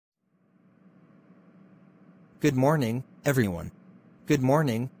Good morning, everyone. Good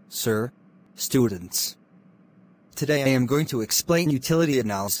morning, sir, students. Today I am going to explain utility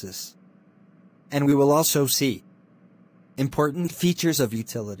analysis. And we will also see important features of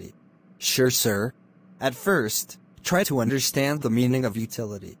utility. Sure, sir. At first, try to understand the meaning of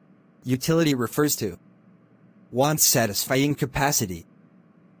utility. Utility refers to wants satisfying capacity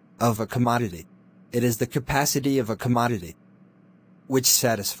of a commodity. It is the capacity of a commodity which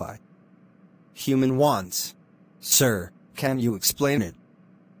satisfy human wants. Sir, can you explain it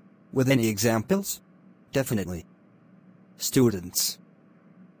with any examples? Definitely. Students,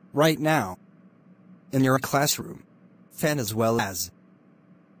 right now, in your classroom, fan as well as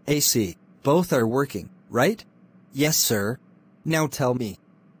AC, both are working, right? Yes, sir. Now tell me,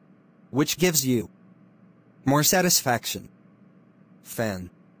 which gives you more satisfaction? Fan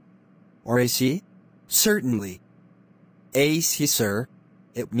or AC? Certainly. AC, sir.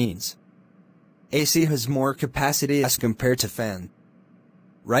 It means AC has more capacity as compared to fan.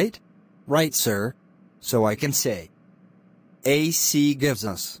 Right? Right, sir. So I can say AC gives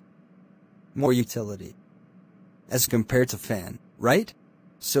us more utility as compared to fan, right?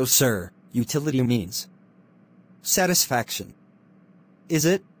 So, sir, utility means satisfaction. Is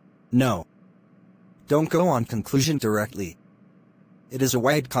it? No. Don't go on conclusion directly. It is a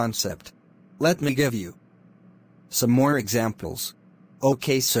wide concept. Let me give you some more examples.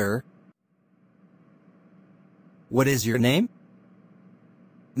 Okay, sir. What is your name?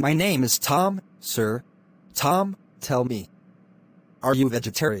 My name is Tom, sir. Tom, tell me, are you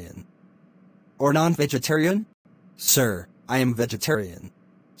vegetarian or non-vegetarian? Sir, I am vegetarian.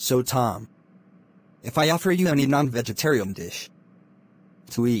 So, Tom, if I offer you any non-vegetarian dish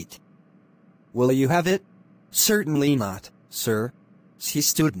to eat, will you have it? Certainly not, sir. See,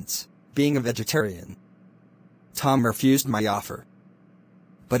 students, being a vegetarian, Tom refused my offer.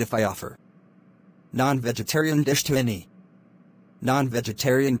 But if I offer non-vegetarian dish to any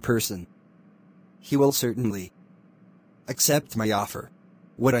non-vegetarian person, he will certainly accept my offer.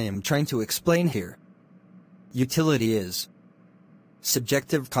 What I am trying to explain here, utility is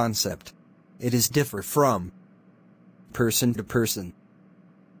subjective concept. It is differ from person to person.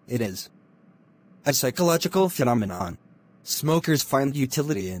 It is a psychological phenomenon. Smokers find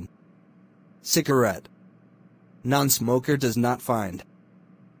utility in cigarette. Non-smoker does not find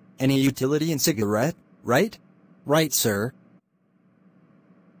any utility in cigarette, right? Right, sir.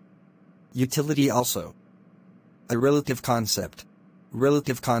 Utility also a relative concept.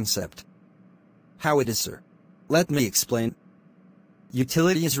 Relative concept. How it is, sir? Let me explain.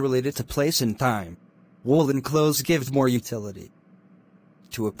 Utility is related to place and time. Woolen clothes gives more utility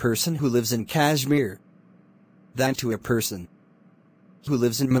to a person who lives in Kashmir than to a person who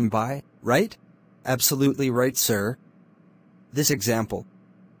lives in Mumbai, right? Absolutely right, sir. This example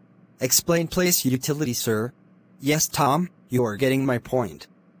explain place utility, sir. Yes, Tom, you are getting my point.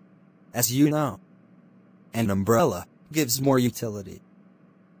 As you know, an umbrella gives more utility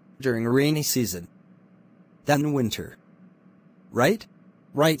during rainy season than winter. Right?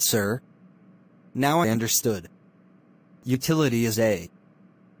 Right, sir. Now I understood. Utility is a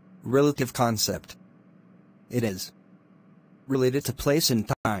relative concept. It is related to place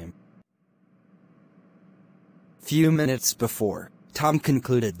and time. Few minutes before, Tom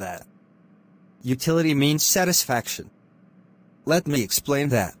concluded that utility means satisfaction. Let me explain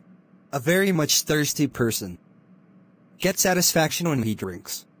that. A very much thirsty person gets satisfaction when he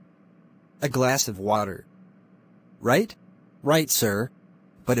drinks a glass of water. Right? Right, sir.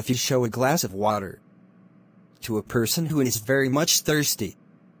 But if you show a glass of water to a person who is very much thirsty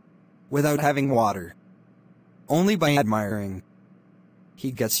without having water, only by admiring,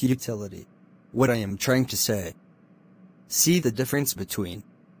 he gets utility. What I am trying to say. See the difference between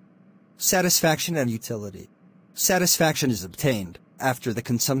satisfaction and utility. Satisfaction is obtained after the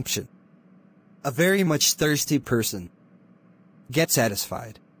consumption. A very much thirsty person gets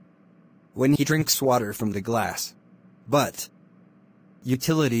satisfied when he drinks water from the glass. But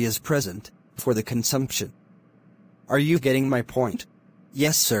utility is present for the consumption. Are you getting my point?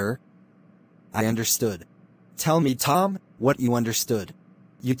 Yes, sir. I understood. Tell me, Tom, what you understood.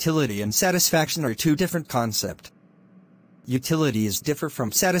 Utility and satisfaction are two different concepts. Utility is different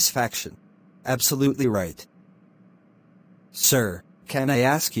from satisfaction. Absolutely right. Sir, can I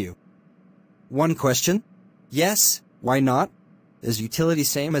ask you one question? Yes, why not? Is utility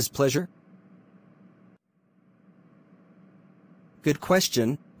same as pleasure? Good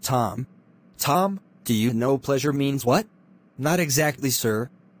question, Tom. Tom, do you know pleasure means what? Not exactly, sir.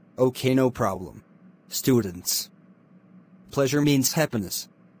 Okay, no problem. Students, pleasure means happiness.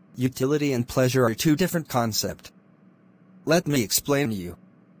 Utility and pleasure are two different concepts. Let me explain to you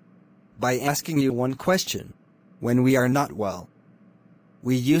by asking you one question. When we are not well,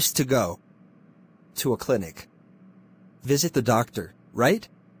 we used to go to a clinic. Visit the doctor, right?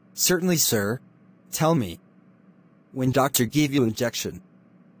 Certainly, sir. Tell me, when doctor give you injection,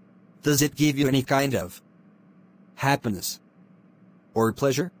 does it give you any kind of happiness or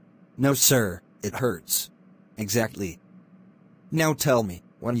pleasure? No, sir, it hurts. Exactly. Now tell me,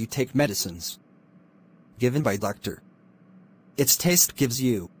 when you take medicines given by doctor, its taste gives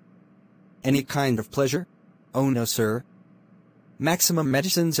you any kind of pleasure? Oh no, sir. Maximum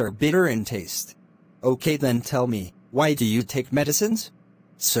medicines are bitter in taste. Okay, then tell me, why do you take medicines?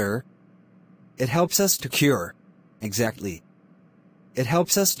 Sir, it helps us to cure. Exactly. It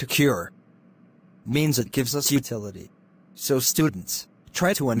helps us to cure. Means it gives us utility. So students,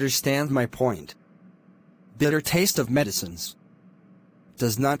 try to understand my point. Bitter taste of medicines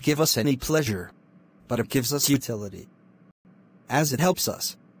does not give us any pleasure, but it gives us utility, as it helps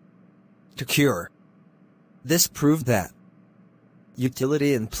us to cure. This proved that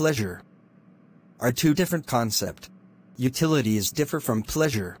utility and pleasure are two different concepts. Utility is different from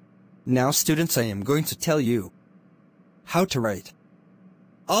pleasure. Now students, I am going to tell you how to write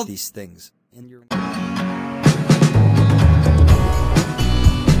all these things in your